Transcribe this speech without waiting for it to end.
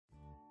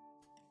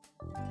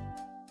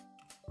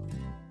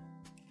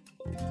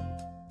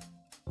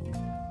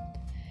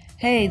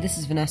Hey, this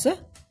is Vanessa,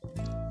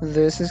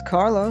 This is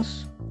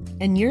Carlos.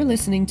 and you're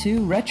listening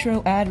to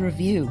Retro Ad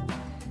Review.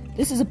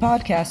 This is a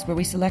podcast where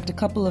we select a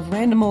couple of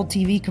random old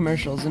TV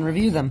commercials and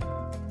review them.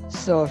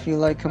 So if you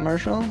like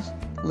commercials,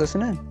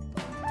 listen in.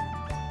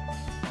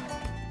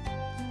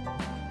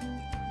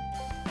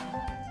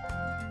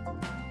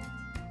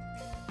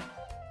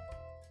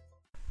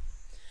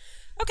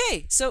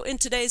 Okay, so in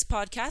today's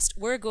podcast,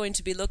 we're going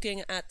to be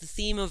looking at the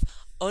theme of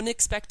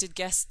unexpected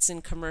guests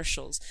in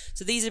commercials.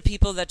 So these are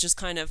people that just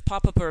kind of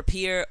pop up or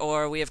appear,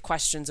 or we have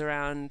questions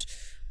around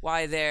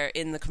why they're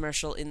in the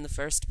commercial in the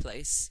first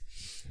place.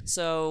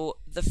 So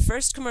the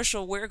first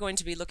commercial we're going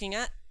to be looking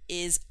at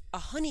is a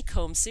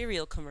Honeycomb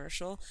cereal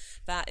commercial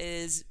that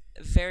is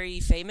very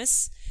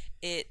famous.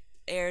 It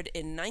aired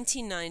in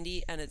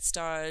 1990 and it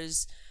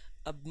stars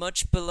a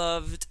much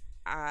beloved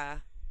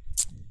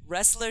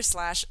wrestler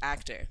slash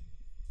actor.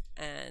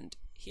 And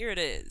here it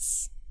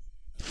is.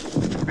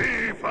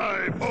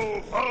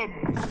 B5O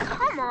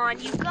Come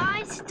on, you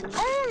guys. It's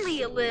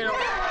only a little. A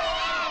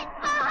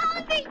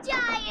hungry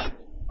giant!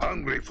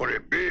 Hungry for a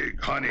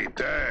big honey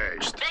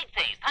taste. Big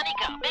taste,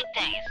 honeycomb, big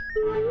taste.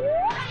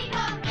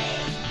 Honeycomb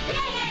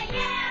big!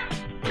 Yeah!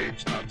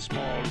 It's not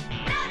small. No!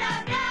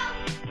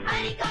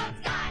 Honeycomb's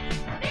got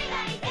a big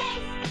honey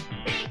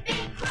taste.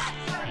 Big crunch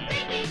for a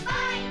big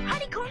bite.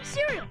 Honeycomb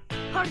cereal,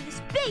 part of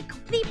this big,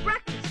 complete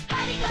breakfast.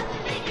 Honeycomb's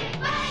a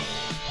big bite.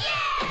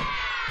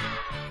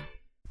 Yeah!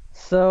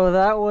 So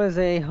that was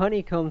a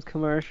Honeycombs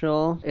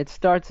commercial. It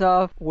starts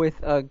off with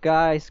a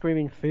guy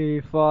screaming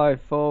fee fi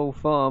fo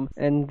fum,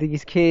 and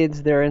these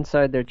kids, they're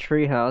inside their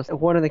treehouse.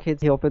 One of the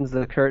kids, he opens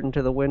the curtain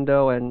to the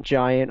window, and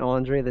Giant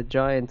Andre the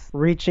Giant's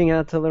reaching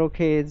out to little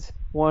kids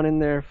wanting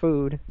their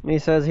food. And he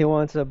says he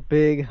wants a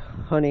big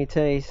honey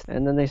taste,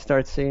 and then they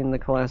start singing the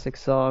classic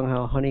song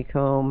how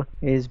honeycomb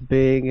is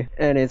big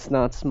and it's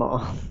not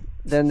small.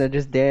 Then they're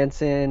just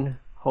dancing,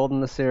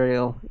 holding the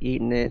cereal,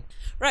 eating it.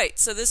 Right,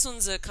 so this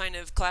one's a kind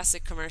of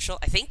classic commercial.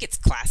 I think it's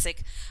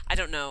classic. I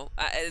don't know.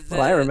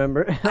 Well, I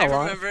remember it I a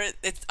lot. remember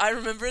it. I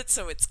remember it,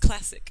 so it's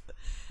classic.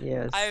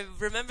 Yes. I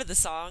remember the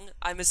song.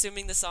 I'm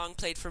assuming the song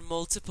played for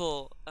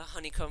multiple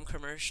Honeycomb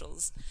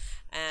commercials.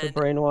 To And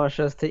brainwash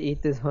us to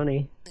eat this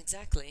honey.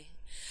 exactly.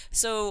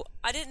 So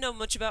I didn't know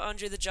much about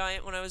Andre the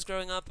Giant when I was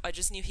growing up. I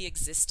just knew he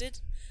existed.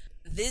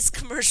 This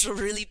commercial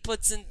really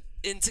puts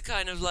into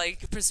kind of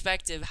like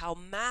perspective how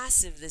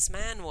massive this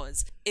man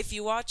was. If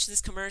you watch this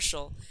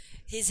commercial,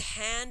 his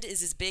hand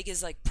is as big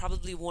as like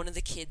probably one of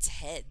the kids'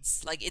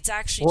 heads. Like it's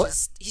actually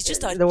What? he's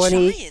just a The one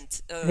he-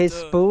 giant. His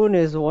spoon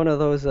is one of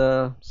those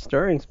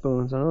stirring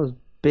spoons, one of those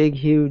big,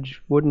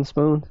 huge wooden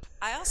spoons.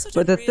 I also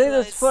But the didn't thing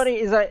that's realize- funny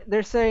is that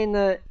they're saying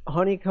that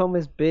honeycomb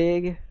is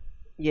big.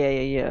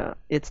 Yeah.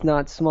 It's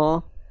not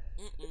small.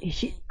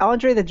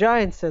 Andre the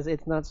Giant says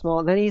it's not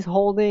small. Then he's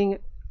holding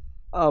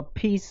a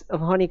piece of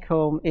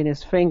honeycomb in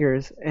his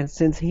fingers, and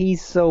since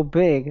he's so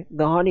big,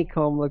 the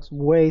honeycomb looks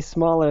way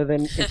smaller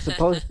than it's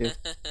supposed to.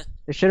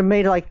 They should have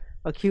made like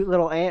a cute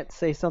little ant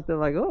say something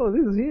like, "Oh,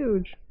 this is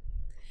huge."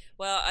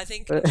 Well, I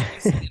think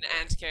introducing an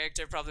ant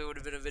character probably would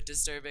have been a bit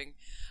disturbing.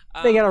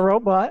 They got a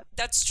robot,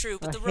 That's true,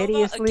 but a the robot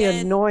hideously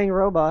again. annoying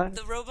robot.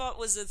 The robot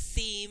was a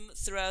theme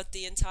throughout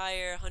the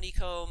entire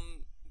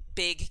Honeycomb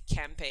big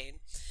campaign.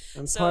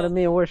 And So- part of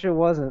me wish it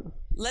wasn't.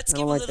 Let's I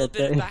give don't a like little that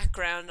bit of thing.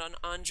 background on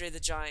Andre the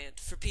Giant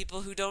for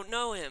people who don't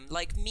know him,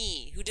 like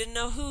me, who didn't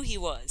know who he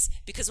was.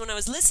 Because when I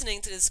was listening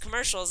to this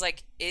commercial, I was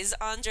like, is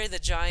Andre the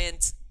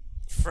Giant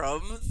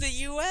from the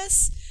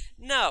US?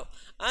 No,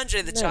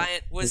 Andre the No,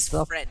 Giant was he's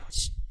a-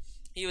 French.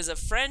 He was a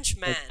French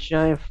man. A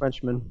giant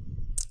Frenchman.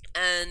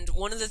 And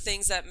one of the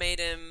things that made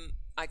him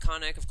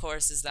iconic, of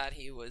course, is that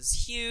he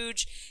was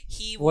huge.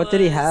 What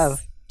did he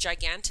have?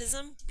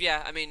 Gigantism?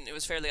 Yeah, I mean, it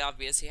was fairly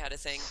obvious he had a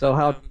thing. So but,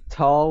 how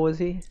tall was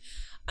he?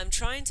 I'm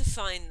trying to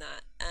find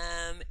that.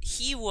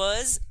 He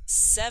was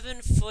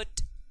 7'4"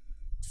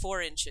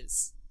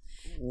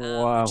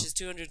 Wow. which is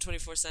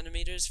 224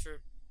 centimeters for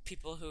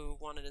people who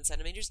want it in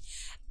centimeters.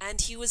 And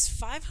he was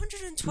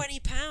 520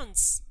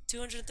 pounds,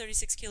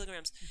 236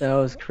 kilograms. That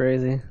was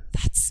crazy.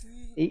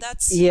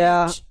 That's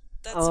yeah, huge.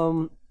 That's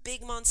a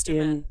big monster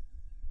man. in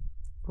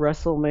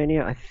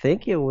WrestleMania, I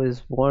think it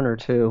was 1 or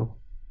 2.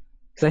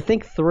 Because I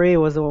think 3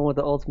 was the one with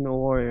the Ultimate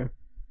Warrior.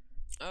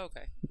 Oh,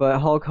 okay. But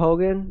Hulk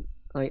Hogan,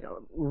 like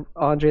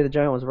Andre the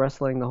Giant was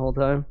wrestling the whole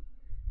time.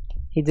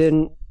 He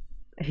didn't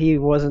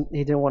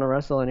want to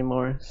wrestle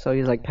anymore, so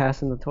he's like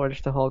passing the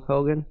torch to Hulk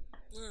Hogan.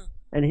 Mm.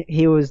 And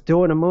he was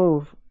doing a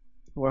move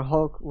where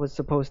Hulk was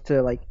supposed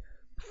to like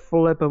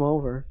flip him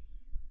over.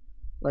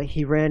 Like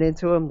he ran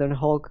into him, then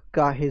Hulk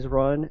got his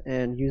run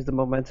and used the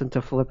momentum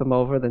to flip him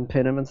over, then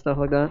pin him and stuff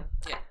like that.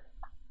 Yeah.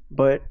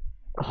 But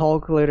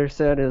Hulk later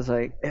said, "Is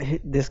like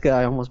this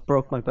guy almost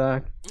broke my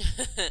back.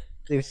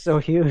 He was so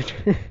huge."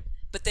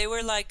 But they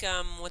were like,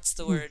 what's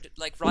the word?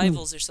 Like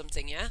rivals or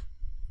something, yeah?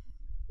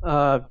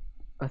 I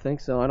think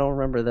so. I don't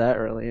remember that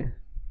early,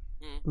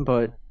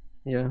 but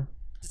yeah.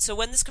 So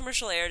when this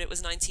commercial aired, it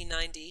was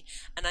 1990,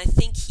 and I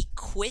think he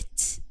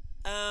quit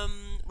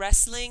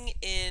wrestling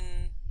in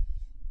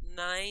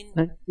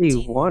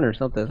 91 or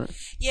something.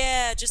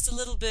 Yeah, just a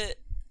little bit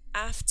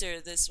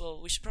after this.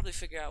 Well, we should probably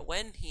figure out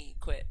when he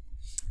quit.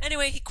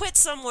 Anyway, he quit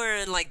somewhere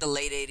in like the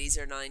late 80s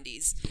or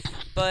 90s.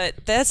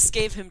 But this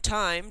gave him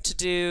time to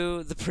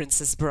do The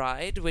Princess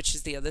Bride, which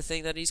is the other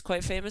thing that he's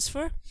quite famous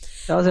for.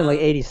 That was in like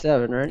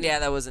 87, right? Yeah,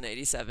 that was in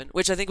 87,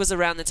 which I think was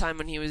around the time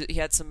when he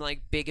had some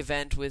like big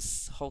event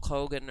with Hulk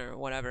Hogan or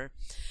whatever.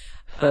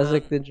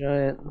 Fezzik the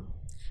Giant.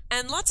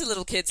 And lots of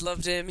little kids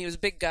loved him. He was a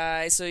big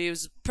guy, so he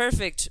was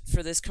perfect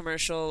for this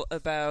commercial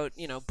about,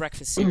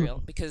 breakfast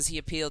cereal because he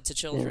appealed to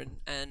children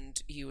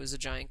and he was a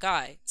giant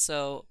guy.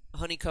 So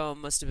Honeycomb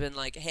must have been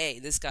like, hey,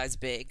 this guy's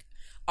big.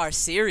 Our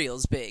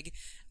cereal's big.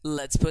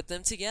 Let's put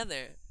them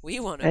together. We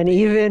want to. And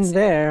even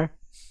there,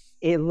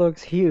 it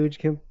looks huge.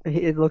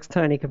 It looks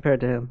tiny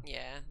compared to him.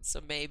 Yeah,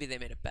 so maybe they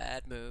made a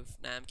bad move.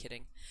 Nah, I'm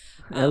kidding.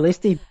 At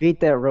least he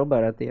beat that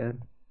robot at the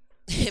end.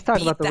 Let's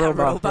talk about the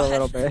robot for a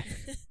little bit.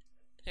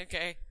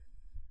 Okay.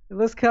 It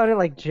looks kind of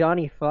like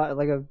Johnny Five,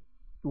 like a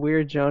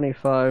weird Johnny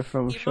Five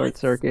from Short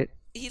Circuit.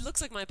 He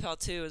looks like my pal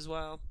too as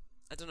well.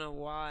 I don't know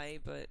why,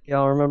 but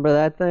y'all remember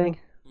that thing?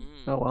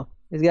 Oh well.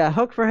 He's got a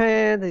hook for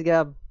hands, he's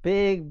got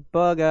big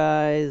bug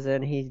eyes,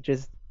 and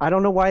I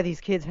don't know why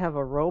these kids have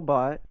a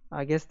robot.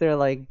 I guess they're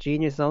like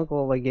Genius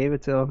Uncle gave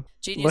it to them.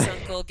 Genius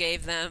Uncle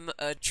gave them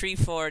a tree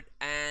fort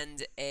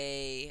and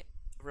a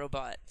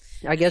robot.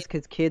 I guess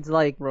because kids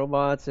like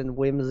robots and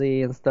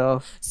whimsy and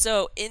stuff.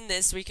 So in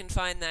this, we can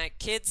find that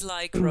kids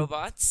like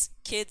robots,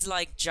 kids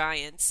like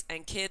giants,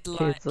 and kids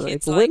like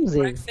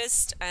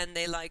breakfast, and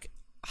they like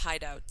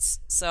hideouts.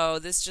 So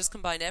this just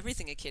combined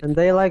everything a kid. And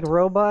they like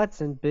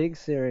robots and big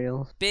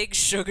cereals. Big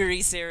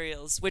sugary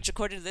cereals, which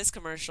according to this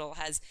commercial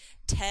has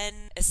 10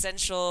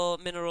 essential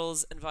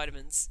minerals and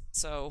vitamins.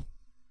 So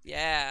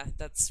yeah,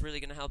 that's really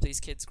going to help these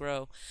kids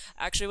grow.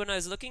 Actually, when I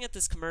was looking at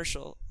this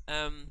commercial,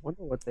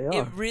 wonder what they are.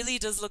 It really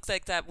does look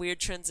like that weird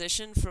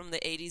transition from the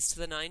 80s to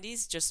the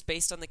 90s, just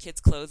based on the kids'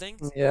 clothing.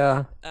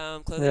 Yeah.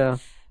 Clothing. Yeah.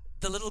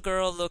 The little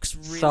girl looks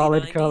really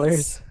solid 90s.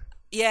 Colors.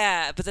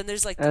 Yeah, but then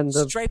there's like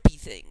stripy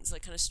things,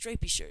 like kind of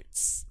stripy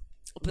shirts.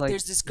 But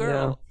there's this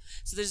girl.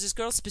 Yeah. So there's this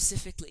girl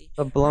specifically.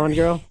 A blonde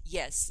girl?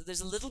 Yes. So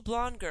there's a little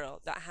blonde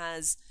girl that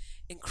has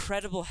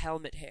incredible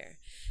helmet hair.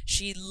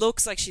 She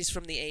looks like she's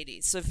from the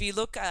 80s. So if you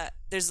look at,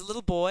 there's a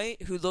little boy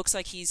who looks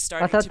like he's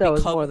starting to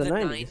become the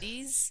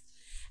 90s.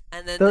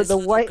 And then there's a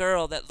little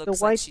girl that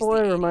looks like she's the 80s. The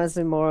white boy reminds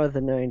me more of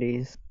the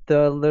 90s.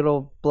 The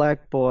little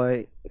black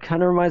boy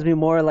kind of reminds me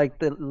more like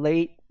the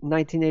late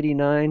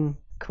 1989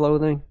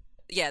 clothing.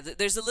 Yeah,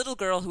 there's a little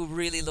girl who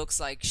really looks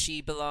like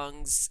she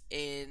belongs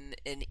in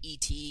an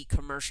E.T.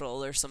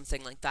 commercial or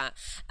something like that.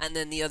 And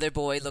then the other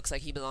boy looks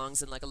like he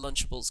belongs in like a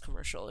Lunchables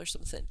commercial or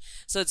something.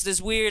 So it's this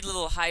weird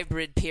little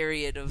hybrid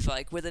period of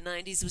like where the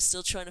 90s was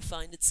still trying to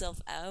find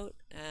itself out.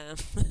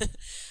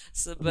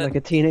 But like a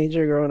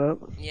teenager growing up.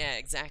 Yeah,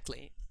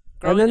 exactly.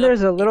 And then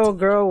there's a little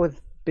girl with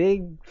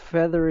big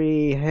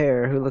feathery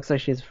hair who looks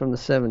like she's from the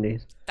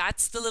 70s.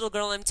 That's the little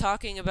girl I'm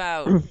talking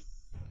about.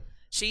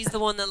 She's the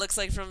one that looks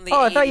like from the 80s.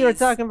 I thought you were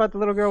talking about the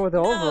little girl with the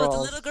overalls.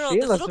 The little girl.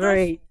 She looks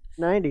very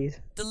 90s.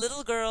 The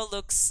little girl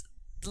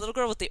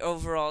with the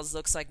overalls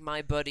looks like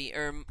my buddy,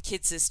 or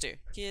kid sister.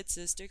 Kid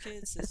sister,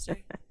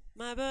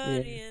 my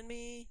buddy and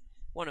me.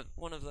 One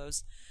of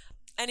those.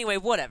 Anyway,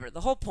 whatever.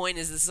 The whole point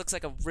is this looks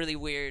like a really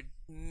weird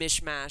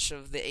mishmash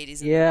of the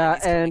 80s and the 90s. Yeah,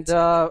 and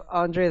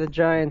Andre the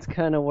Giant's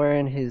kind of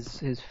wearing his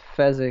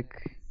Fezzik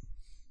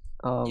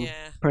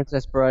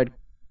Princess Bride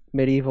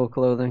medieval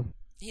clothing.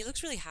 He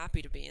looks really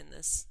happy to be in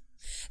this.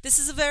 This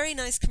is a very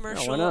nice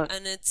commercial, why not?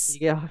 And it's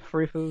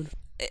free food.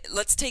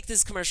 Let's take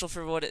this commercial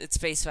for what its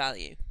face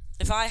value.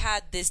 If I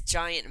had this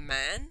giant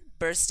man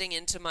bursting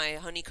into my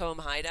honeycomb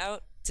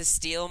hideout to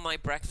steal my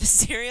breakfast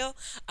cereal,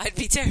 I'd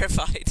be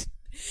terrified.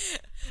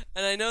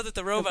 And I know that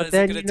the robot isn't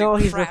going to do crap.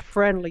 Then he's a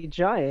friendly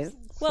giant.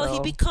 Well,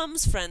 he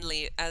becomes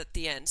friendly at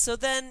the end. So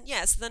then,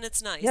 then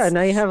it's nice. Yeah,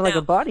 now you have like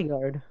a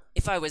bodyguard.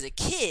 If I was a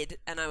kid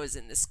and I was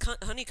in this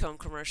honeycomb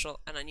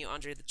commercial and I knew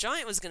Andre the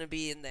Giant was going to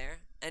be in there,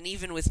 and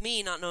even with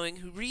me not knowing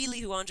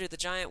who Andre the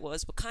Giant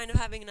was, but kind of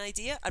having an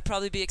idea, I'd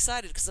probably be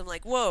excited because I'm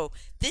like, whoa,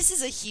 this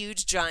is a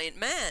huge giant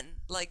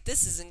man. Like,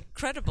 this is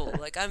incredible.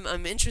 Like,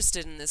 I'm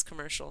interested in this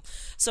commercial.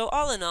 So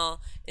all in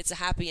all, it's a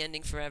happy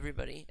ending for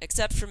everybody,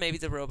 except for maybe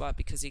the robot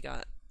because he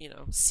got,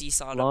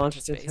 seesawed up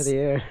into space. Into the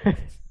air.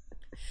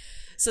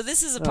 So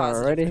this is a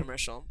positive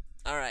commercial.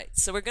 All right,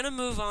 so we're going to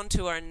move on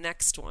to our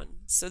next one.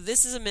 So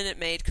this is a Minute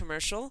Maid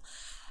commercial.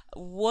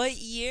 What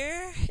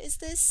year is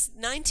this?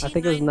 1999? I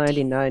think it was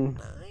 99.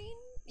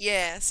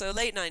 Yeah, so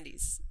late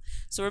 90s.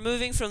 So we're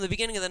moving from the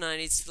beginning of the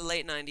 90s to the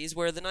late 90s,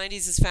 where the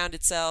 90s has found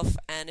itself,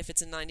 and if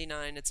it's in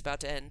 99, it's about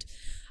to end.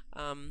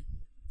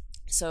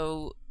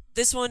 So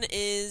this one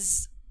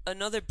is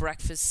another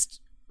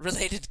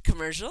breakfast-related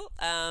commercial,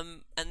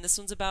 and this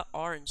one's about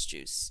orange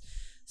juice.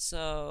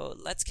 So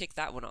let's kick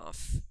that one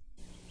off.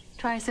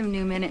 Try some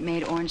new Minute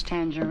Maid Orange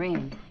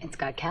Tangerine. It's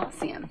got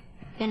calcium.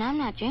 Then I'm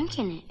not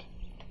drinking it.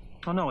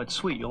 Oh, no, it's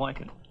sweet. You'll like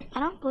it. I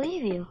don't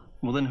believe you.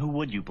 Well, then who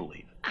would you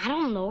believe? I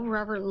don't know,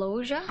 Robert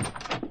Loggia.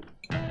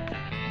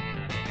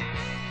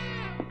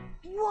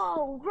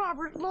 Whoa,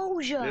 Robert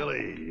Loggia.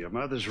 Billy, your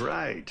mother's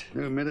right.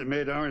 New Minute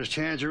Maid orange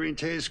tangerine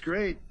tastes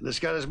great. This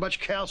got as much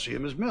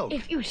calcium as milk.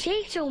 If you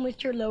say so,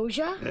 Mr.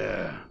 Loggia.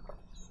 Yeah.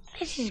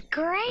 This is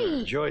great.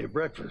 Enjoy your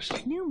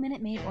breakfast. New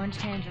Minute Maid orange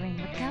tangerine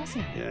with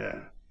calcium. Yeah.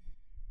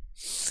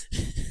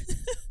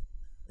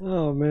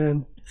 Oh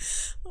man,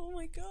 Oh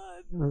my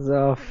god. it was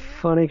a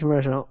funny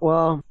commercial.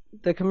 Well,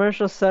 the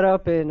commercial's set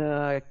up in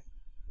a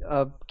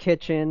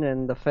kitchen,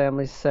 and the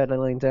family's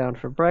settling down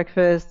for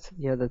breakfast.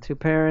 You have the two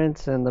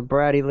parents and the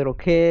bratty little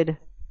kid.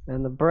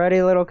 And the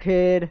bratty little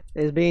kid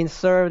is being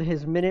served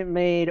his Minute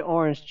Maid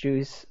orange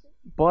juice,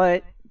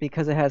 but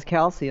because it has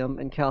calcium,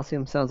 and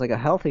calcium sounds like a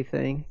healthy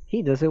thing,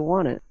 he doesn't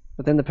want it.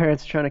 But then the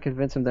parents are trying to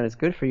convince him that it's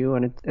good for you,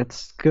 and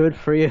it's good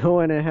for you,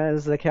 and it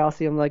has the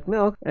calcium like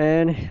milk.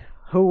 And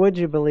who would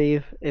you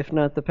believe if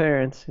not the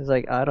parents? He's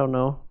like, I don't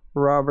know.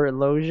 Robert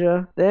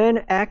Loggia.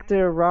 Then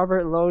actor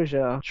Robert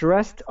Loggia,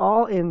 dressed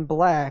all in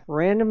black,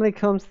 randomly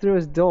comes through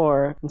his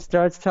door and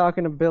starts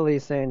talking to Billy,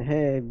 saying,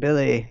 "Hey,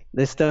 Billy,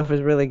 this stuff is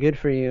really good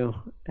for you."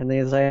 And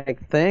he's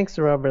like, "Thanks,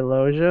 Robert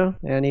Loggia."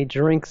 And he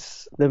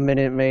drinks the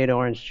Minute Maid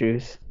orange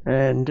juice.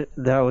 And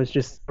that was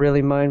just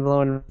really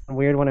mind-blowing and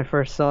weird when I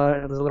first saw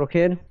it as a little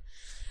kid.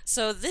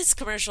 So this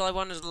commercial, I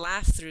wanted to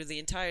laugh through the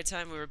entire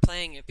time we were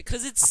playing it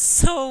because it's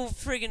so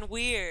friggin'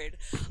 weird.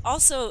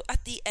 Also,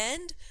 at the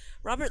end,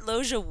 Robert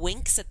Loggia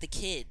winks at the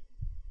kid,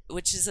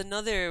 which is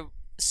another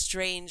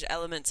strange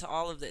element to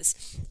all of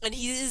this. And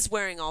he is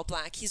wearing all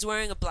black. He's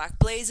wearing a black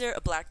blazer, a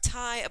black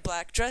tie, a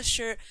black dress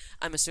shirt,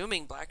 I'm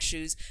assuming black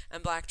shoes,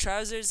 and black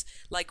trousers.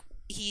 Like,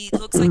 he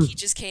looks like he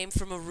just came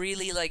from a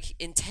really, like,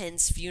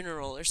 intense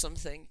funeral or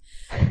something.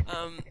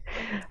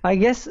 I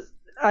guess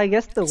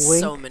the wink,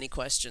 So many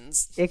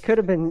questions. it could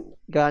have been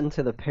given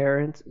to the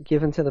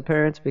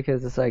parents,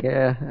 because it's like,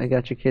 yeah, I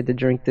got your kid to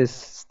drink this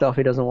stuff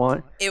he doesn't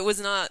want. It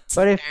was not to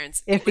But the if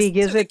parents. if was he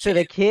gives it to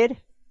the kid. kid,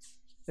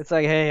 it's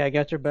like, hey, I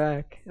got your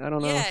back. I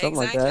don't know, Yeah,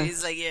 something exactly. like that.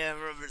 He's like, yeah,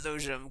 Robert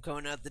Loggia, I'm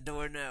going out the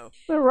door now.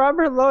 But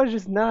Robert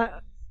Loggia's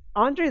not.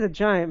 Andre the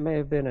Giant may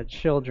have been a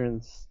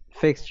children's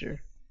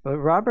fixture, but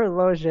Robert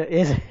Loggia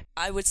isn't.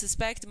 I would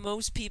suspect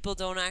most people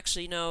don't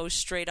actually know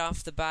straight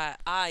off the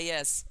bat. Ah,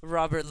 yes,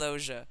 Robert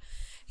Loggia.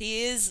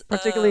 He is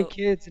Particularly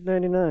kids in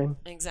 '99.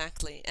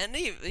 exactly, and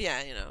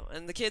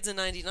and the kids in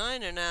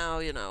 '99 are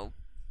now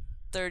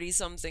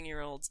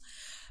 30-something-year-olds,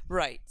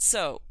 right?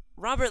 So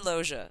Robert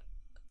Loggia,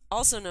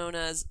 also known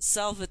as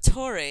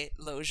Salvatore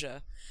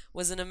Loggia,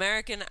 was an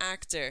American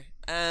actor,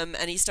 and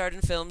he starred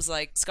in films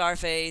like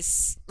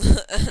Scarface,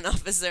 An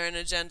Officer and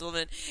a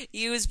Gentleman.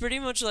 He was pretty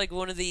much like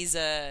one of these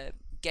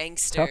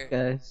gangster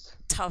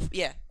Tough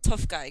guys.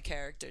 tough guy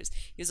characters.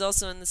 He was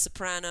also in The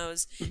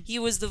Sopranos. He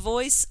was the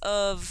voice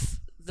of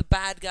the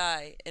bad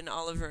guy in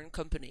Oliver and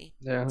Company.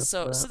 Yeah.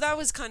 So that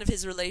was kind of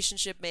his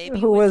relationship, maybe.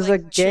 Who with, was like,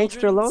 a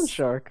gangster loan children's-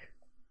 shark.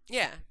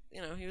 Yeah,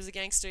 he was a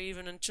gangster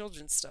even in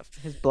children's stuff.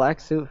 His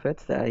black suit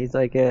fits that. He's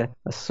like a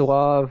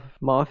suave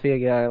mafia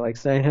guy, like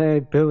saying,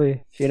 "Hey,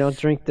 Billy, if you don't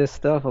drink this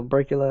stuff, I'll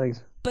break your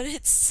legs." But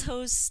it's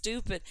so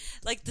stupid.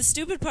 Like, the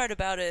stupid part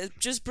about it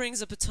just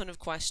brings up a ton of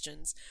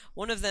questions.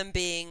 One of them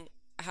being,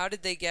 how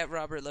did they get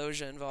Robert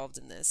Loggia involved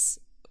in this?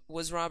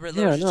 Was Robert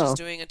Loggia just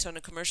doing a ton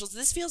of commercials?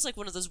 This feels like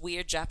one of those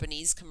weird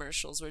Japanese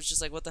commercials where it's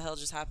just like, what the hell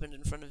just happened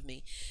in front of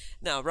me?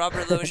 No,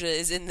 Robert Loggia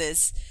is in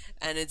this,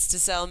 and it's to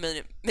sell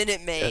Minute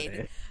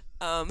Maid.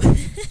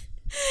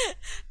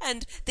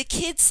 And the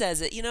kid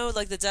says it,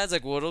 like the dad's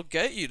like, what'll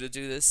get you to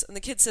do this? And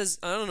the kid says,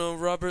 I don't know,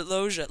 Robert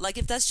Loggia. Like,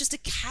 if that's just a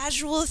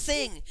casual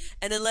thing,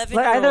 an 11-year-old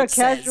Like either a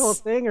says, casual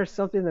thing or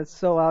something that's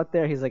so out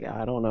there. He's like,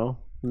 I don't know,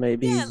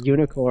 maybe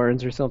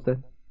unicorns or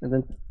something. And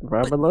then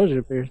Robert Loggia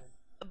appears.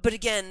 But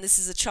again, this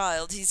is a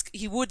child.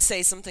 He would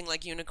say something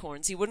like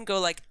unicorns. He wouldn't go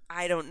like,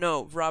 I don't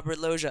know, Robert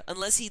Loggia,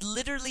 unless he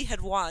literally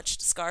had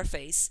watched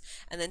Scarface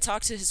and then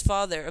talked to his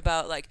father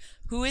about, like,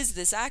 who is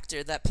this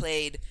actor that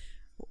played,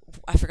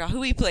 I forgot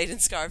who he played in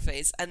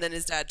Scarface, and then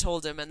his dad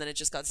told him, and then it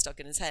just got stuck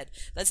in his head.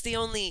 That's the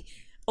only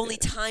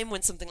time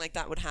when something like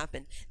that would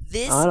happen.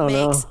 This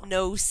makes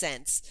no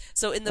sense.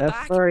 So in the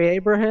back... Murray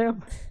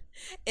Abraham?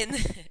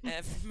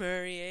 F.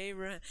 Murray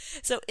Abraham.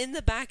 So in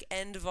the back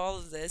end of all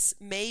of this,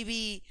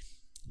 maybe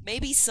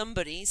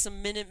somebody,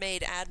 some Minute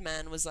Maid ad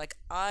man was like,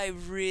 I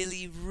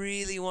really,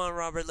 really want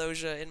Robert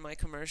Loggia in my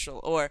commercial,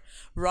 or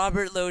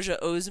Robert Loggia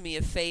owes me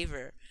a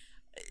favor.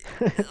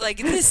 Like,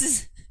 this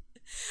is,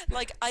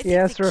 like, I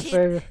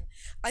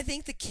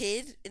think the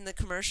kid in the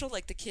commercial,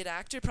 like the kid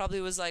actor, probably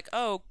was like,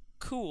 oh,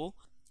 cool,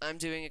 I'm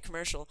doing a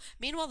commercial.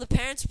 Meanwhile, the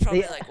parents were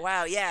probably like,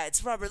 wow, yeah,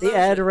 it's Robert Loggia. The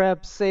ad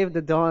rep saved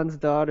the Don's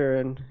daughter,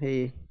 and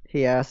he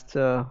asked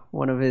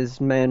one of his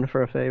men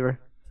for a favor.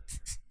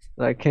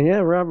 Like, can you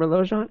have Robert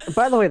Loggia?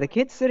 By the way, the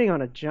kid's sitting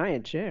on a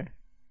giant chair.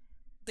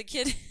 The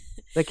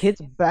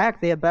kid's back,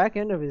 the back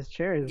end of his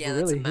chair is really huge. Yeah,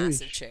 that's a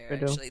massive chair,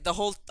 actually.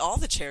 All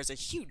the chairs are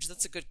huge.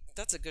 That's a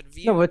good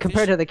view. No, but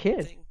compared to the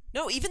kid.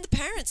 No, even the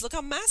parents. Look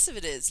how massive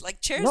it is.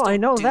 Like, chairs. No, don't I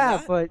know do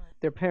that, but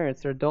their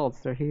parents, they're adults.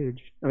 They're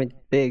huge. I mean,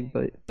 big,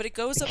 but. But it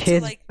goes the up to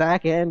kid's like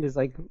back end is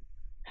like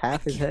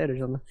half his head or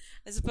something.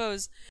 I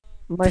suppose.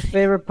 My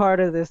favorite part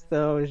of this,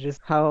 though, is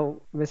just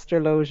how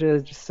Mr. Loja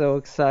is just so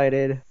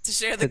excited To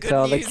share the to good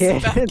tell the news kid.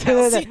 about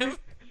calcium.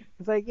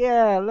 It's like,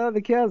 yeah, I love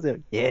the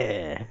calcium.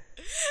 Yeah.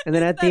 And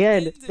then at Isn't the that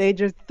end, amazing? they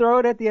just throw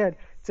it at the end.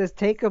 It says,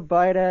 take a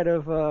bite out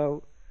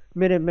of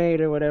Minute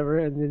Maid or whatever,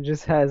 and it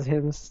just has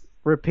him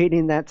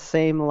repeating that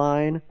same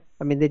line.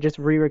 I mean, they just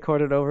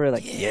re-recorded over it,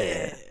 like,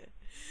 yeah,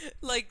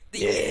 Like the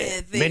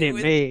yeah, thing Minute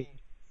with Maid.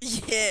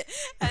 yeah,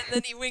 and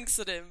then he winks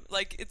at him.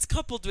 Like it's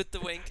coupled with the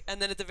wink, and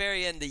then at the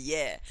very end, the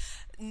yeah.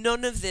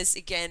 None of this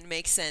again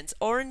makes sense.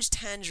 Orange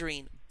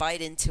Tangerine,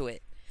 bite into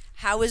it.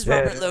 How is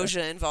Robert Yeah.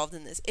 Loggia involved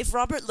in this? If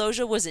Robert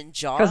Loggia was in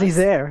Jaws, Because he's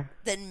there.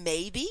 then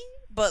maybe.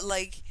 But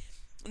like,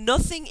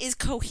 nothing is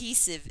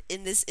cohesive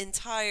in this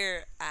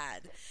entire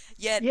ad.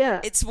 Yet Yeah.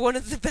 it's one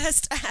of the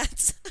best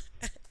ads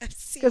I've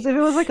seen. Because if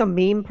it was like a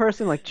meme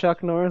person like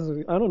Chuck Norris,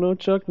 I don't know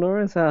Chuck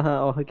Norris,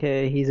 haha, oh,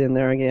 okay, he's in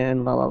there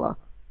again, la la la.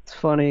 It's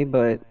funny,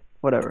 but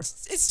whatever.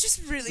 It's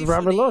just really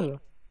Robert funny. Loggia.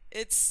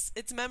 It's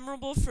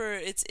memorable for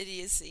its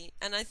idiocy,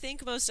 and I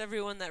think most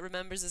everyone that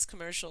remembers this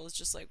commercial is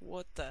just like,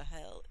 "What the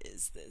hell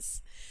is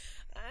this?"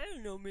 I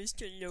don't know,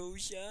 Mr.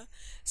 Loggia.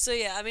 So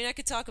yeah, I mean, I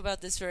could talk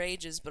about this for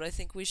ages, but I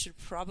think we should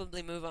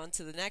probably move on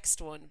to the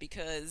next one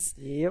because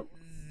Yep.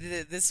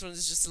 this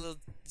one's just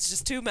it's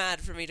just too mad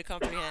for me to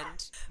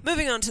comprehend.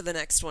 Moving on to the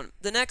next one.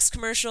 The next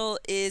commercial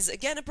is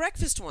again a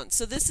breakfast one.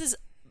 So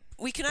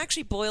we can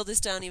actually boil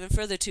this down even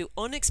further to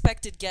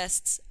unexpected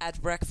guests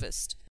at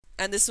breakfast.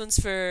 And this one's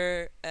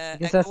for I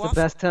guess that's the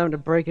best time to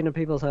break into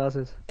people's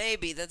houses.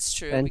 Maybe that's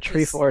true. And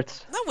tree because-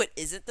 forts. No, it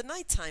isn't. The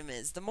nighttime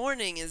is. The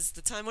morning is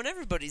the time when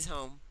everybody's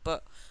home.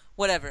 But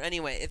whatever.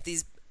 Anyway, if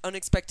these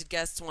unexpected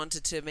guests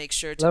wanted to make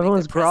sure to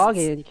Everyone's make their presence-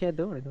 groggy and you can't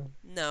do anything.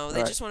 No, they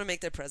Alright. just want to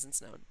make their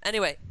presence known.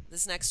 Anyway,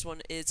 this next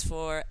one is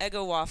for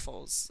Eggo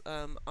waffles,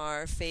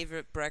 our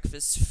favorite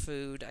breakfast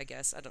food. I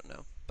guess I don't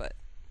know, but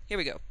here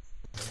we go.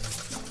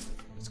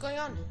 What's going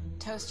on?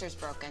 Toaster's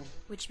broken.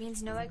 Which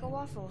means no Eggo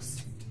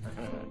waffles.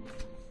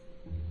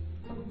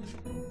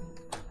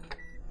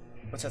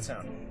 What's that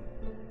sound?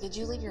 Did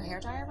you leave your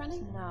hairdryer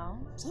running? No.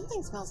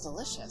 Something smells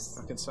delicious.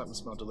 How can something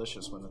smell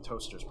delicious when the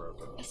toaster's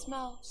broken? I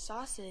smell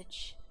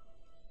sausage,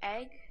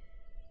 egg,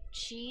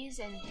 cheese,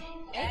 and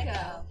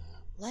Eggo.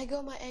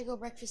 Lego my Eggo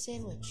breakfast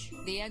sandwich.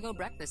 The Eggo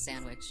breakfast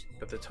sandwich.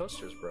 But the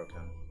toaster's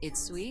broken.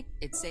 It's sweet,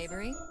 it's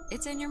savory,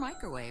 it's in your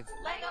microwave.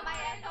 Lego my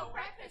Eggo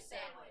breakfast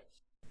sandwich.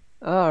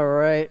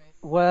 Alright,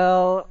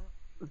 well,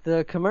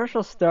 the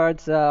commercial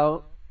starts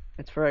out,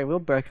 it's for real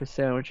breakfast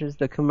sandwiches.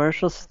 The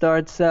commercial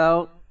starts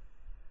out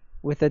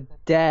with a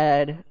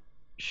dad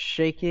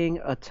shaking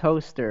a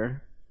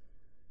toaster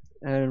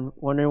and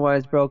wondering why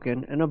it's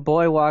broken. And a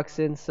boy walks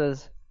in and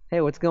says,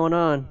 hey, what's going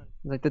on?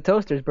 He's like, the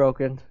toaster's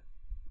broken.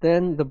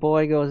 Then the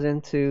boy goes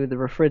into the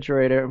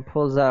refrigerator and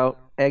pulls out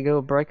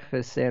Eggo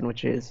breakfast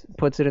sandwiches,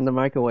 puts it in the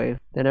microwave.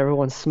 Then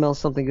everyone smells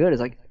something good.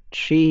 It's like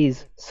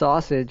cheese,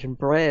 sausage, and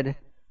bread.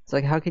 It's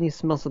like, how can you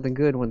smell something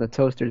good when the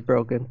toaster's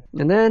broken?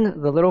 And then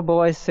the little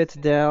boy sits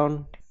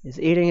down, is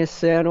eating his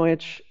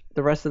sandwich.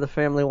 The rest of the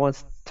family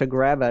wants to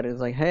grab at it. It's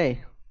like,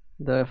 hey,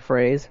 the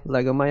phrase,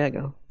 Lego my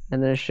Eggo.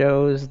 And then it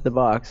shows the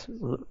box,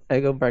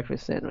 Eggo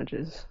breakfast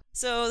sandwiches.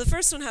 So the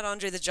first one had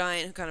Andre the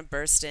Giant, who kind of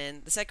burst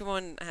in. The second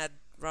one had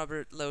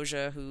Robert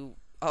Loggia, who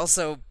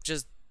also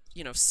just,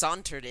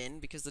 sauntered in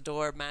because the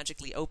door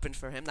magically opened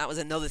for him. That was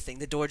another thing.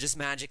 The door just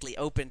magically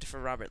opened for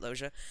Robert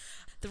Loggia.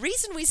 The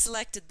reason we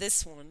selected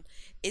this one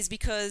is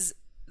because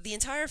the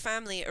entire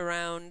family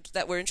around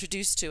that we're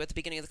introduced to at the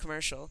beginning of the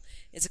commercial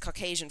is a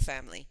Caucasian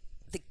family.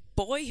 The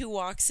boy who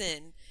walks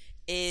in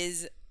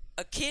is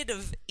a kid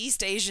of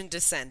East Asian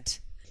descent.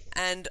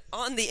 And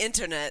on the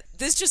internet,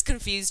 this just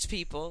confused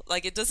people.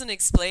 Like, it doesn't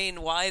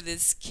explain why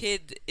this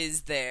kid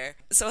is there.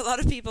 So a lot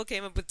of people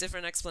came up with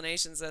different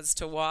explanations as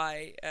to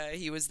why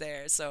he was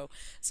there. So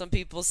some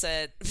people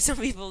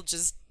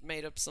just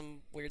made up some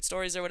weird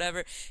stories or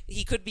whatever.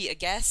 He could be a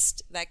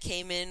guest that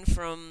came in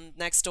from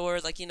next door,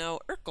 like,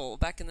 Urkel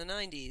back in the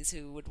 90s,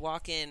 who would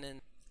walk in.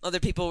 And other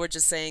people were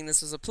just saying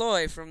this was a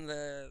ploy from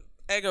the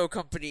Eggo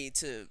company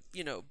to,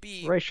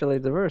 be Racially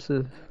diverse.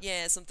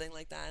 yeah, something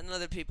like that. And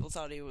other people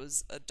thought he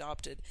was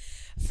adopted.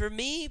 For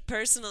me,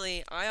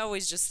 personally, I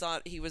always just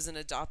thought he was an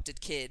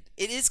adopted kid.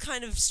 It is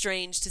kind of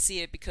strange to see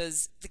it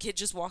because the kid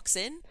just walks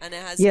in and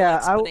it has no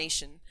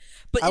explanation.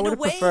 But I in would a have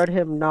way, preferred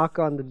him knock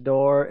on the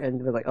door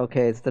and be like,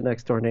 okay, it's the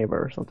next door neighbor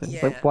or something.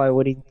 Yeah. Like, why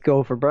would he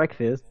go for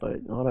breakfast?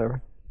 But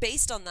whatever.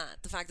 based on that,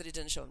 the fact that he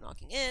didn't show him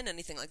knocking in,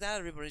 anything like that,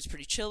 everybody's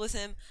pretty chill with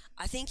him.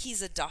 I think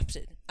he's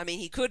adopted. I mean,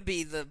 he could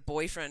be the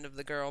boyfriend of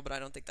the girl, but I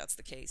don't think that's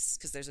the case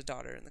because there's a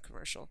daughter in the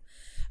commercial.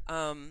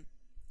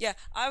 Yeah,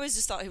 I always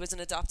just thought he was an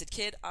adopted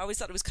kid. I always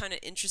thought it was kind of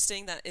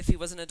interesting that if he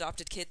was an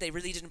adopted kid, they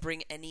really didn't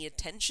bring any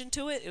attention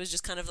to it. It was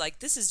just kind of like,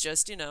 this is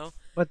just,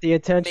 But the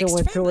attention mixed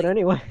went to it family.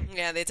 anyway.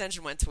 Yeah, the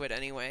attention went to it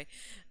anyway.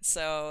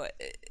 So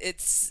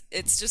it's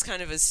just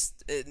kind of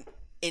an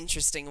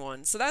interesting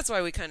one. So that's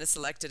why we kind of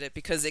selected it,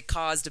 because it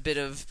caused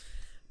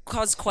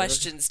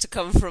questions to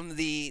come from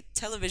the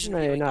television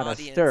Maybe viewing not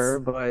audience. a stir,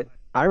 but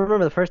I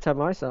remember the first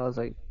time I saw it, I was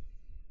like,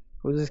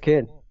 who's this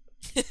kid?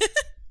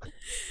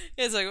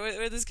 It's like,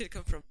 where'd this kid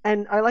come from?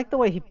 And I like the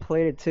way he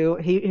played it too.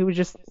 He's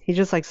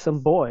just like some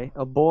boy,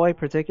 a boy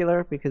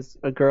particular, because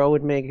a girl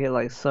would make it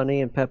like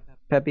sunny and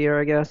peppier,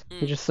 I guess.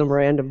 He's just some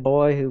random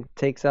boy who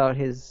takes out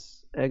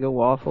his Eggo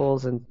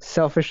waffles and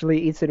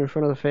selfishly eats it in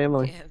front of the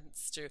family. Yeah,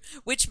 it's true.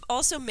 Which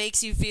also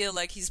makes you feel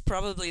like he's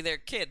probably their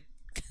kid,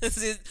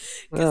 because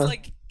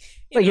like,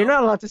 you're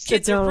not allowed to sit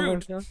kids are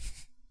down. rude.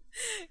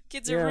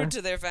 Kids are rude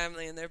to their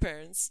family and their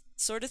parents,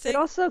 sort of thing. It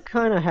also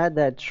kind of had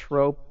that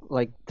trope,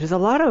 like, there's a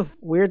lot of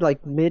weird,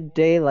 like,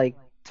 midday, like,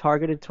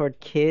 targeted toward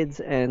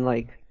kids and,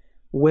 like,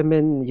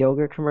 women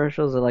yoga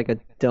commercials or, like, a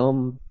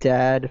dumb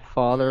dad,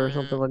 father, or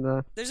something like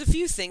that. There's a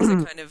few things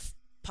that kind of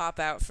pop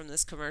out from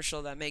this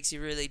commercial that makes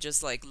you really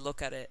just, like,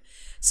 look at it.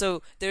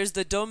 So, there's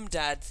the dumb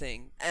dad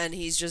thing, and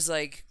he's just,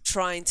 like,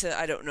 trying to,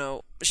 I don't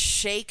know,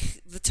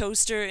 shake the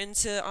toaster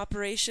into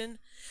operation.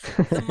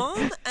 The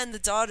mom and the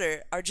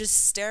daughter are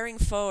just staring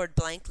forward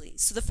blankly.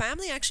 So the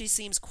family actually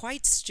seems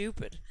quite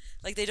stupid.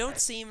 Like, they don't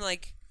seem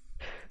like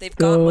they've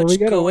got much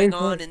going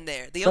on in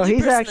there. So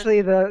he's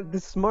actually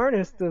the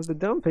smartest of the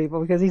dumb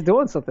people because he's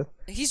doing something.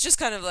 He's just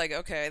kind of like,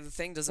 okay, the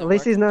thing doesn't work. At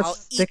least he's not I'll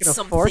sticking eat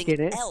a fork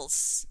in it.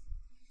 Else.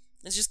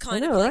 It's just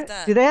kind of like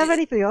that. Do they have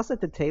anything else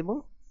at the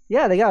table?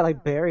 Yeah, they got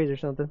like berries or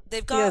something.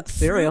 They've got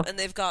cereal and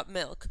they've got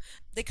milk.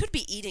 They could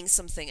be eating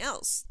something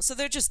else. So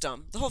they're just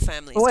dumb. The whole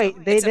family is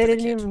dumb. They didn't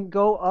even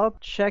go up,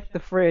 check the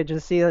fridge,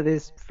 and see that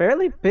this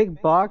fairly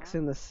big box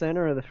in the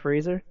center of the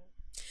freezer.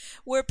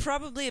 We're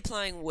probably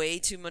applying way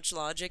too much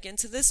logic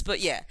into this, but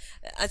yeah,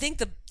 I think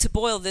to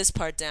boil this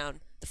part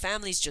down, the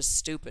family's just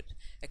stupid,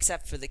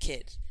 except for the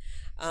kid.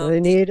 So they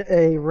need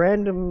a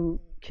random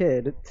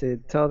kid to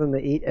tell them to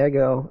eat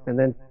Eggo, and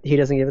then he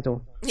doesn't give it to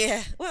him.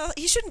 Yeah, well,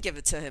 he shouldn't give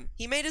it to him.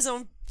 He made his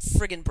own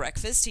friggin'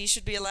 breakfast. He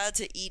should be allowed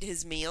to eat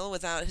his meal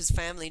without his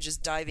family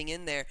just diving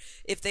in there.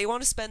 If they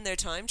want to spend their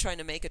time trying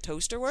to make a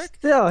toaster work,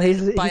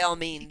 by all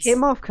means. He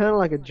came off kind of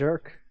like a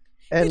jerk.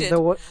 And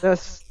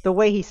the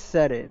way he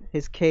said it,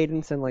 his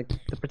cadence and like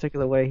the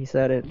particular way he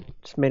said it,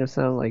 just made him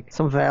sound like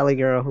some valley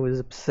girl who was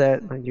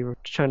upset, like you were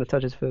trying to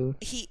touch his food.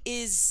 He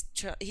is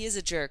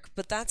a jerk,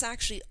 but that's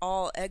actually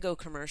all Eggo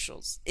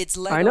commercials. It's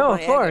Lego I know,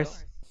 My of course.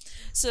 Eggo.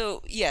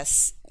 So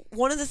yes,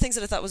 one of the things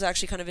that I thought was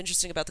actually kind of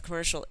interesting about the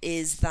commercial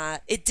is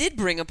that it did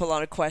bring up a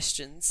lot of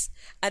questions,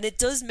 and it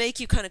does make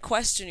you kind of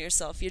question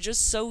yourself. You're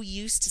just so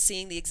used to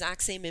seeing the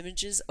exact same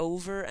images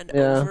over and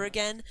over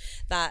again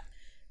that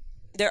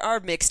there are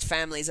mixed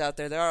families out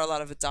there. There are a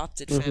lot of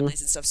adopted families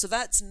and stuff. So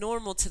that's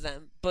normal to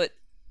them. But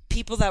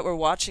people that were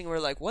watching were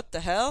like, what the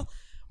hell?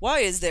 Why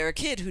is there a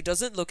kid who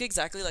doesn't look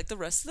exactly like the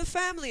rest of the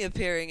family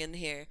appearing in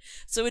here?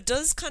 So it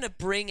does kind of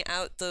bring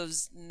out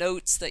those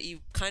notes that you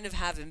kind of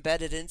have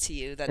embedded into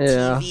you that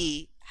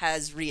TV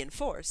has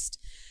reinforced.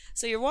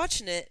 So you're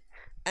watching it,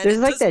 and there's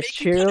it like does that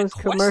make you kind of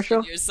Cheerios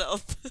commercial.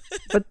 Yourself.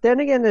 But then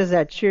again, there's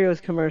that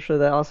Cheerios commercial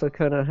that also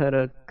kind of had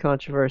a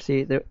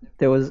controversy.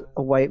 There was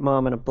a white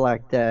mom and a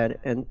black dad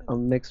and a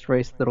mixed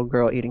race little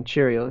girl eating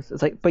Cheerios.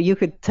 It's like, but you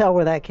could tell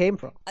where that came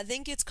from. I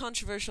think it's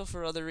controversial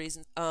for other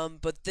reasons.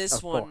 But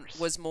this one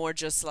was more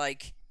just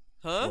like,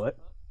 huh? What?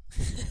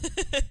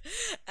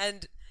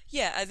 And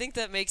yeah, I think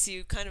that makes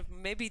you kind of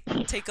maybe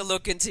take a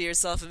look into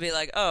yourself and be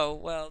like, oh,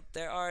 well,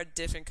 there are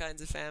different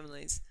kinds of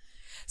families.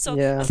 So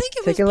yeah, I think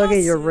it take was a look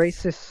at your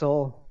positive. racist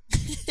soul. I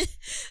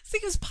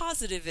think it was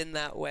positive in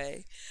that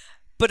way,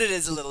 but it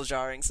is a little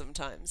jarring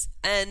sometimes.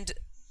 And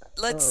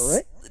let's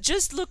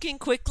just looking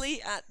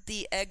quickly at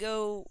the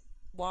Eggo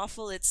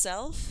waffle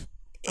itself.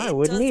 I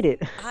wouldn't eat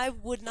it. I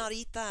would not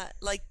eat that.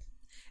 Like,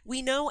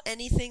 we know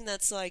anything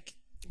that's like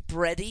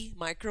bready,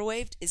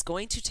 microwaved, is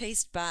going to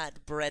taste bad.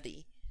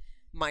 Bready,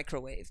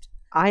 microwaved.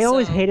 I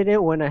always hated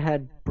it when I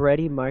had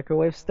bready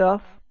microwave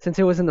stuff. Since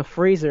it was in the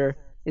freezer,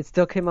 it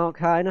still came out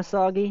kind of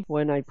soggy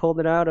when I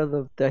pulled it out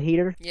of the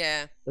heater.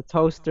 Yeah. The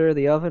toaster,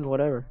 the oven,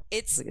 whatever.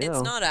 It's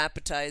not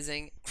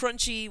appetizing.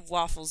 Crunchy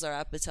waffles are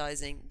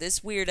appetizing.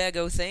 This weird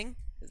Eggo thing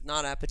is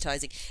not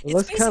appetizing. It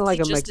looks kind of like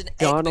a just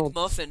McDonald's. an Egg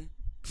McMuffin.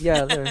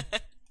 Yeah, they're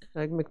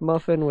Egg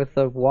McMuffin with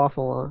a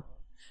waffle on.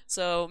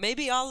 So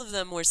maybe all of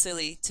them were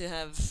silly to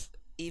have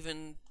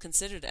even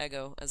considered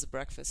Eggo as a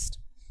breakfast.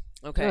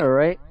 Okay. All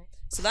right.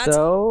 So that's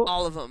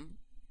all of them.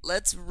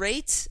 Let's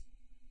rate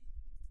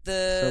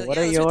So what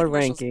are your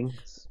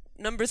rankings?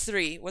 Number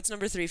 3. What's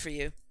number 3 for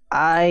you?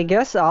 I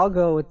guess I'll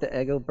go with the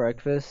Eggo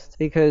breakfast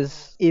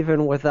because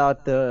even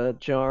without the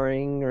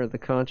jarring or the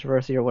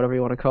controversy or whatever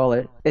you want to call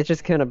it, it's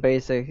just kind of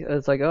basic.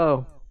 It's like,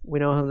 oh, we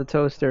don't have the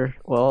toaster.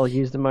 Well,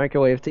 use the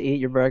microwave to eat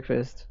your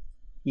breakfast.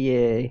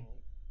 Yay.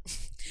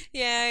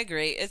 Yeah, I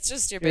agree. It's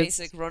just your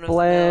basic run of the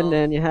bland, mill.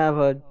 and you have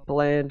a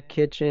bland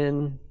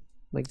kitchen,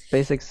 like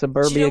basic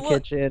suburbia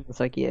kitchen. It's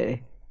like,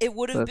 yay. It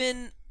would have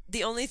been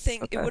the only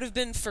thing. It would have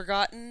been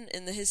forgotten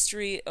in the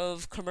history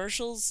of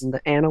commercials.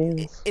 The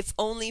animals. If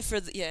only for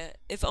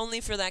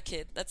that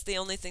kid. That's the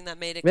only thing that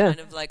made it kind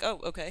of like,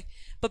 oh, okay.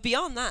 But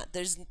beyond that,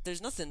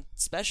 there's nothing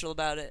special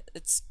about it.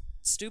 It's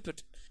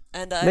stupid.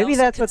 And maybe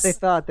that's what they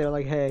thought. They're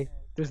like, hey,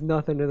 there's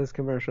nothing to this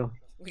commercial.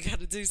 We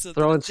gotta do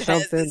something. Throwing to jazz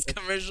something. This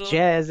commercial.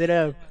 Jazz it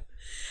up.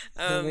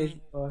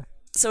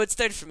 So it's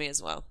third for me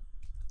as well.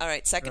 All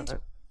right, second.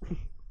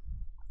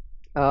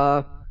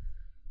 The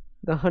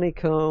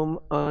honeycomb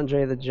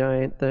Andre the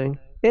Giant thing.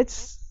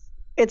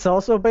 It's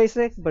also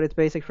basic, but it's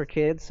basic for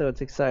kids, so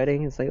it's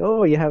exciting. It's like,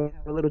 oh, you have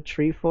a little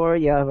tree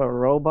fort, you have a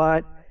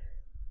robot,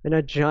 and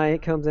a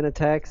giant comes and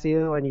attacks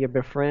you, and you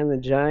befriend the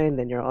giant,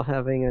 and you're all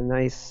having a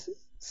nice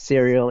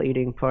cereal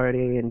eating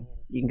party, and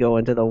you can go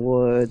into the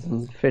woods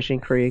and fishing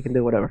creek and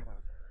do whatever.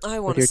 I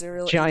want with a your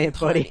cereal giant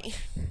eating buddy. party.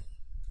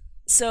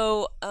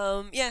 So,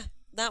 yeah,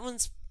 that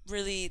one's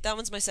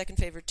my second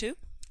favorite too.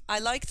 I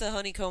like the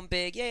honeycomb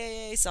big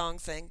yay song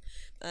thing,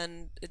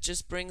 and it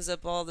just brings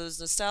up all those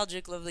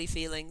nostalgic, lovely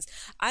feelings.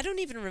 I don't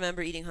even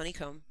remember eating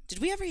honeycomb. Did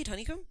we ever eat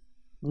honeycomb?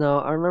 No,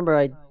 I remember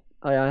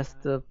I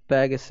asked a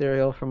bag of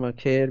cereal from a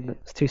kid, but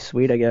it's too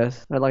sweet, I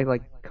guess. I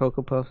like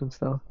Cocoa Puffs and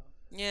stuff.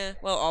 Yeah,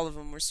 well, all of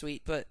them were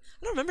sweet, but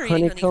I don't remember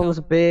eating Honeycomb's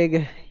honeycomb.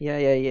 big.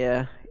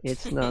 Yeah.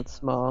 It's not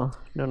small.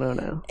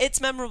 No.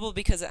 It's memorable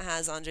because it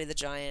has Andre the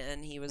Giant,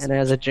 and he was. And it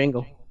has a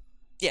jingle.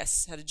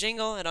 Yes, had a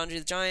jingle, had Andre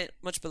the Giant,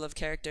 much beloved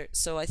character.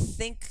 So I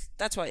think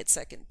that's why it's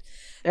second.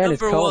 And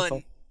it's Number colorful.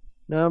 one.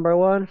 Number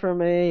one for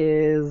me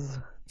is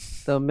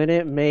the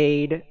Minute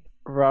Maid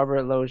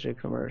Robert Loggia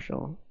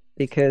commercial.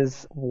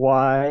 Because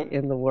why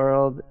in the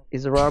world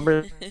is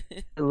Robert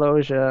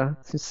Loggia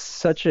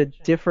such a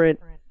different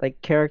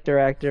character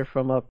actor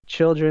from a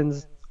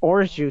children's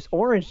orange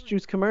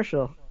juice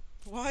commercial?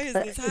 Why is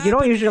this happening? You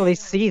don't usually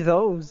see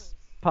those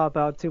pop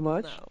out too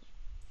much. No.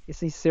 You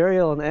see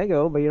cereal and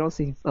Eggo, but you don't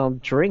see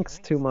drinks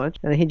too much.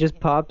 And he just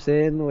pops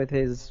in with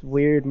his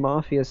weird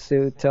mafia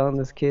suit telling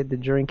this kid to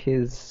drink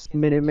his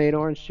Minute Maid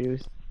orange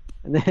juice.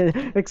 And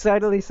then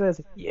excitedly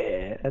says,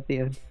 yeah, at the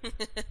end.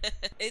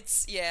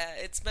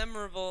 It's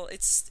memorable.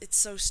 It's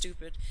so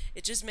stupid.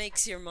 It just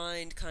makes your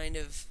mind kind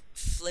of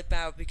flip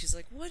out because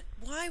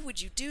why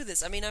would you do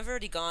this? I mean, I've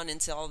already gone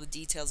into all the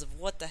details of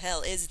what the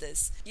hell is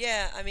this.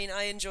 Yeah, I mean,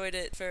 I enjoyed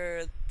it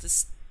for the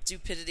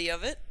stupidity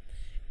of it.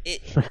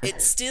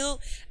 It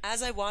still,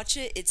 as I watch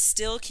it, it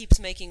still keeps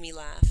making me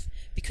laugh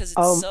because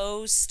it's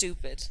so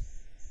stupid.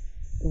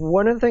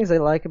 One of the things I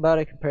like about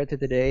it compared to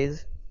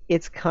today's,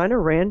 it's kind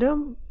of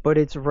random, but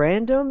it's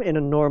random in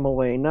a normal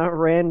way, not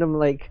random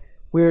like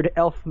weird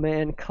elf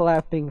man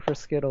clapping for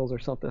Skittles or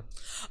something.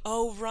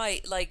 Oh,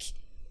 right.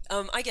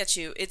 I get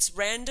you. It's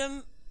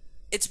random,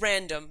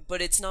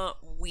 but it's not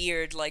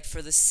weird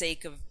for the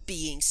sake of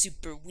being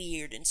super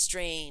weird and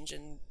strange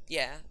and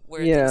where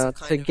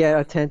to get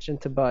attention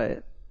to buy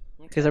it.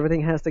 Because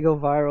everything has to go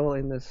viral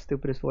in the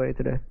stupidest way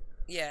today.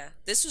 Yeah,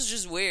 this was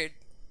just weird.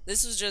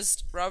 This was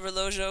just Robert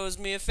Loggia owes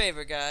me a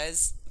favor,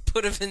 guys.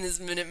 Put him in this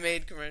Minute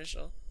Maid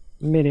commercial.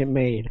 Minute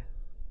Maid.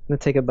 I'm gonna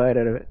take a bite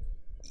out of it.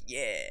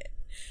 Yeah.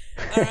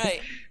 All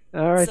right.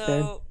 All right, so,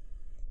 then.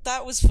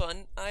 That was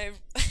fun. I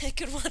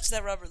could watch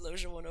that Robert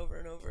Loggia one over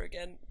and over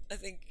again. I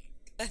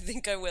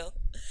think I will.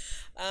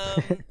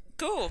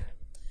 Cool.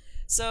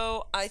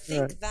 So I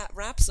think that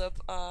wraps up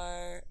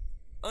our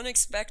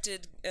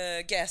unexpected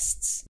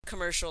guests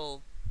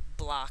commercial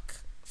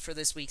block for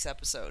this week's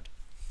episode.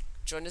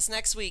 Join us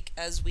next week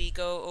as we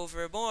go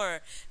over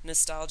more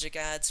nostalgic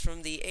ads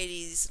from the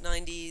 80s,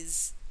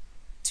 90s,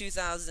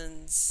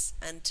 2000s,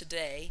 and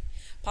today.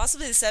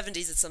 Possibly the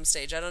 70s at some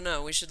stage. I don't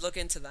know. We should look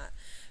into that.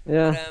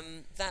 Yeah.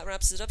 But that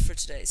wraps it up for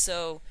today.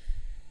 So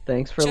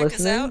thanks for check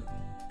listening. us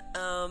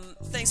out.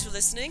 Thanks for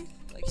listening,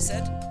 like you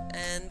said,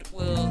 and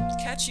we'll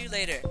catch you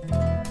later.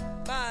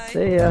 Bye.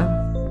 See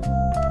ya.